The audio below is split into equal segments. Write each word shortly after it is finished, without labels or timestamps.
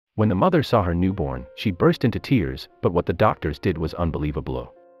When the mother saw her newborn, she burst into tears, but what the doctors did was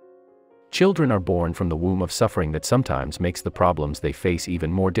unbelievable. Children are born from the womb of suffering that sometimes makes the problems they face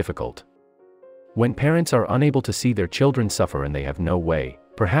even more difficult. When parents are unable to see their children suffer and they have no way,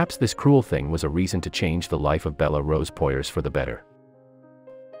 perhaps this cruel thing was a reason to change the life of Bella Rose Poyers for the better.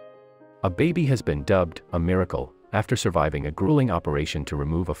 A baby has been dubbed a miracle after surviving a grueling operation to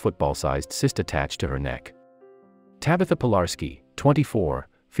remove a football-sized cyst attached to her neck. Tabitha Pilarski, 24,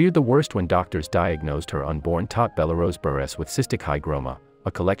 feared the worst when doctors diagnosed her unborn tot Bella Rose Burress with cystic hygroma,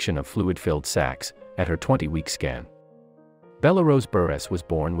 a collection of fluid-filled sacs, at her 20-week scan. Bella Rose Burress was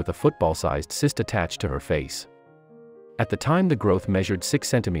born with a football-sized cyst attached to her face. At the time the growth measured 6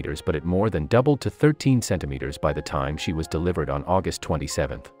 centimeters, but it more than doubled to 13 centimeters by the time she was delivered on August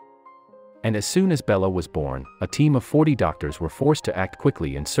 27. And as soon as Bella was born, a team of 40 doctors were forced to act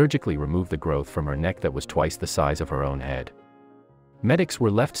quickly and surgically remove the growth from her neck that was twice the size of her own head. Medics were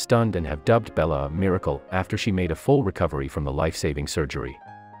left stunned and have dubbed Bella a miracle after she made a full recovery from the life-saving surgery.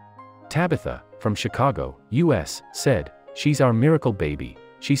 Tabitha, from Chicago, US, said, "She's our miracle baby.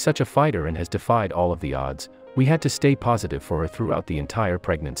 She's such a fighter and has defied all of the odds. We had to stay positive for her throughout the entire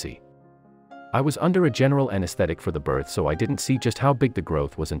pregnancy. I was under a general anesthetic for the birth, so I didn't see just how big the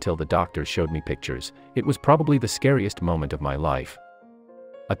growth was until the doctors showed me pictures. It was probably the scariest moment of my life."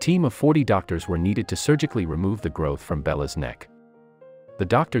 A team of 40 doctors were needed to surgically remove the growth from Bella's neck. The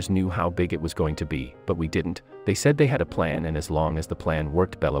doctors knew how big it was going to be, but we didn't. They said they had a plan, and as long as the plan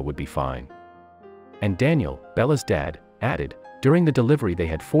worked, Bella would be fine. And Daniel, Bella's dad, added, "During the delivery they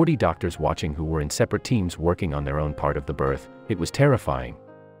had 40 doctors watching who were in separate teams working on their own part of the birth. It was terrifying.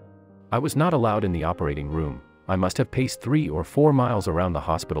 I was not allowed in the operating room. I must have paced 3 or 4 miles around the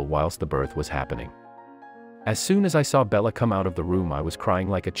hospital whilst the birth was happening. As soon as I saw Bella come out of the room, I was crying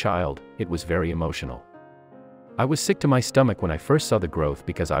like a child. It was very emotional. I was sick to my stomach when I first saw the growth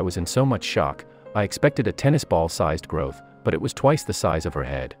because I was in so much shock. I expected a tennis ball-sized growth, but it was twice the size of her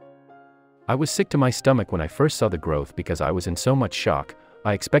head. I was sick to my stomach when I first saw the growth because I was in so much shock.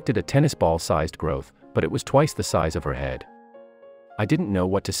 I expected a tennis ball-sized growth, but it was twice the size of her head. I didn't know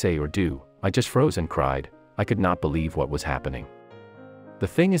what to say or do. I just froze and cried. I could not believe what was happening. The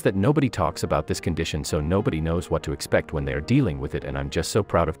thing is that nobody talks about this condition, so nobody knows what to expect when they are dealing with it, and I'm just so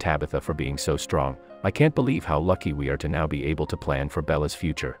proud of Tabitha for being so strong. I can't believe how lucky we are to now be able to plan for Bella's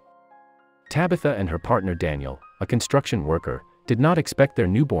future." Tabitha and her partner Daniel, a construction worker, did not expect their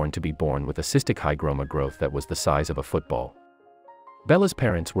newborn to be born with a cystic hygroma growth that was the size of a football. Bella's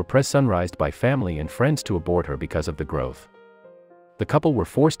parents were pressurized by family and friends to abort her because of the growth. The couple were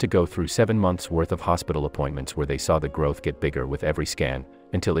forced to go through 7 months' worth of hospital appointments where they saw the growth get bigger with every scan,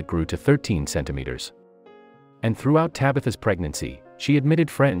 until it grew to 13 centimeters. And throughout Tabitha's pregnancy, she admitted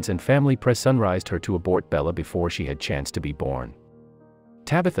friends and family pressurized her to abort Bella before she had chance to be born.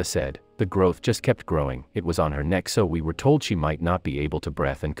 Tabitha said, "The growth just kept growing. It was on her neck, so we were told she might not be able to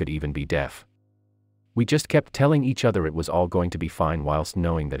breathe and could even be deaf. We just kept telling each other it was all going to be fine whilst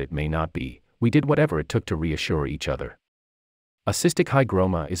knowing that it may not be. We did whatever it took to reassure each other." A cystic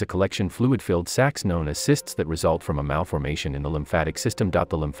hygroma is a collection fluid-filled sacs known as cysts that result from a malformation in the lymphatic system.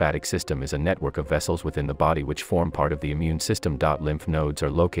 The lymphatic system is a network of vessels within the body which form part of the immune system. Lymph nodes are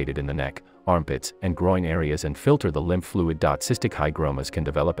located in the neck, armpits, and groin areas and filter the lymph fluid. Cystic hygromas can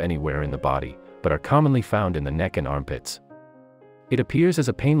develop anywhere in the body, but are commonly found in the neck and armpits. It appears as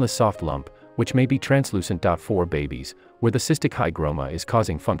a painless soft lump, which may be translucent. For babies, where the cystic hygroma is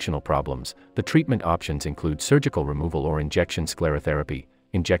causing functional problems, the treatment options include surgical removal or injection sclerotherapy,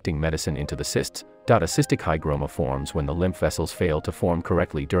 injecting medicine into the cysts. A cystic hygroma forms when the lymph vessels fail to form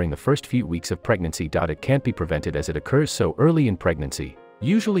correctly during the first few weeks of pregnancy. It can't be prevented as it occurs so early in pregnancy,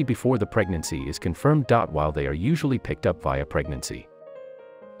 usually before the pregnancy is confirmed. While they are usually picked up via pregnancy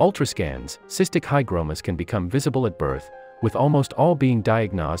ultrascans, cystic hygromas can become visible at birth, with almost all being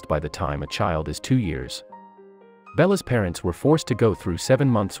diagnosed by the time a child is 2 years. Bella's parents were forced to go through 7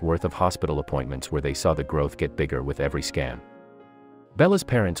 months' worth of hospital appointments where they saw the growth get bigger with every scan. Bella's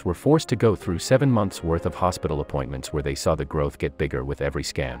parents were forced to go through 7 months' worth of hospital appointments where they saw the growth get bigger with every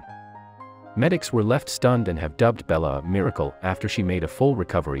scan. Medics were left stunned and have dubbed Bella a miracle after she made a full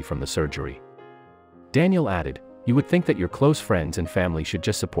recovery from the surgery. Daniel added, "You would think that your close friends and family should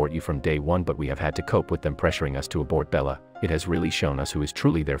just support you from day one, but we have had to cope with them pressuring us to abort Bella. It has really shown us who is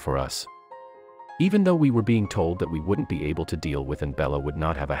truly there for us. Even though we were being told that we wouldn't be able to deal with and Bella would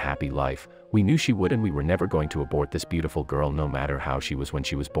not have a happy life, we knew she would, and we were never going to abort this beautiful girl no matter how she was when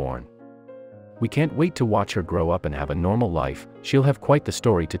she was born. We can't wait to watch her grow up and have a normal life. She'll have quite the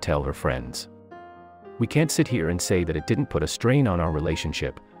story to tell her friends. We can't sit here and say that it didn't put a strain on our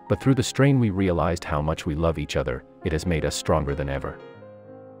relationship, but through the strain we realized how much we love each other. It has made us stronger than ever."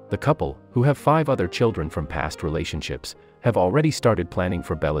 The couple, who have 5 other children from past relationships, have already started planning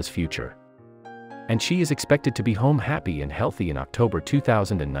for Bella's future. And she is expected to be home happy and healthy in October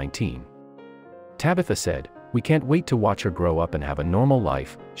 2019. Tabitha said, "We can't wait to watch her grow up and have a normal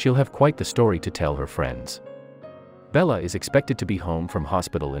life. She'll have quite the story to tell her friends." Bella is expected to be home from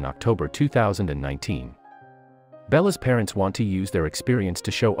hospital in October 2019. Bella's parents want to use their experience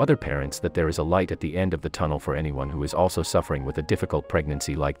to show other parents that there is a light at the end of the tunnel for anyone who is also suffering with a difficult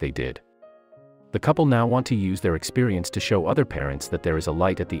pregnancy like they did. The couple now want to use their experience to show other parents that there is a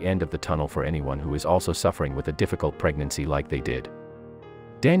light at the end of the tunnel for anyone who is also suffering with a difficult pregnancy like they did.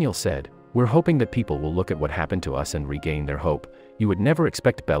 Daniel said, "We're hoping that people will look at what happened to us and regain their hope. You would never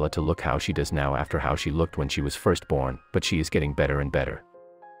expect Bella to look how she does now after how she looked when she was first born, but she is getting better and better.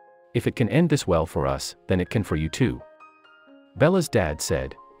 If it can end this well for us, then it can for you too." Bella's dad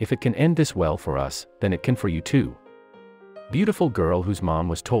said, "If it can end this well for us, then it can for you too." Beautiful girl whose mom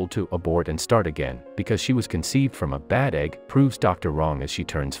was told to abort and start again because she was conceived from a bad egg proves Dr. wrong as she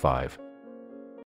turns 5.